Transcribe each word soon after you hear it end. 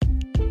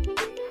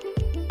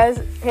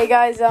Hey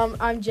guys,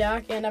 I'm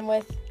Jack and I'm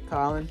with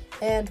Colin.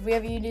 And we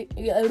have a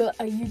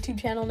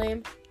YouTube channel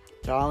name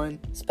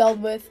Colin.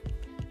 spelled with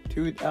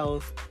 2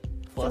 L's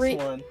plus 3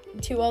 1.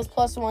 2 L's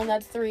plus 1,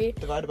 that's 3.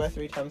 Divided by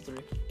 3 times 3.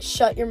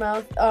 Shut your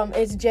mouth.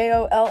 It's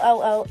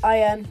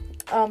JOLLLIN.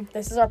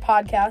 This is our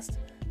podcast,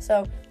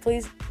 so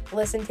please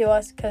listen to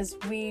us because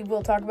we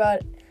will talk about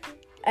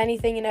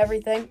anything and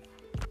everything.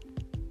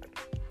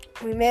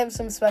 We may have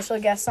some special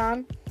guests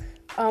on.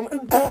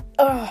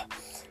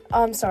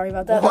 I'm sorry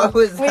about that. What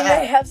was We that?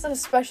 may have some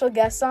special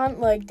guests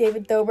on, like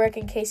David Dobrik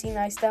and Casey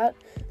Neistat.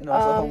 And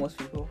also homeless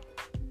people.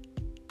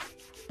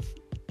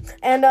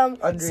 And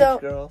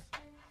Underage girls.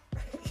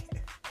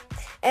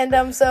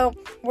 And so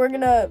we're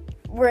in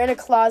a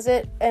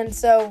closet, and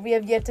so we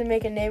have yet to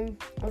make a name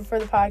for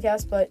the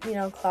podcast, but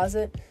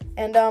closet.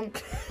 And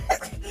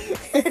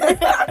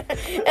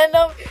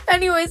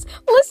anyways,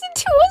 listen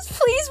to us,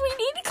 please. We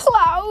need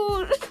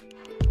clout.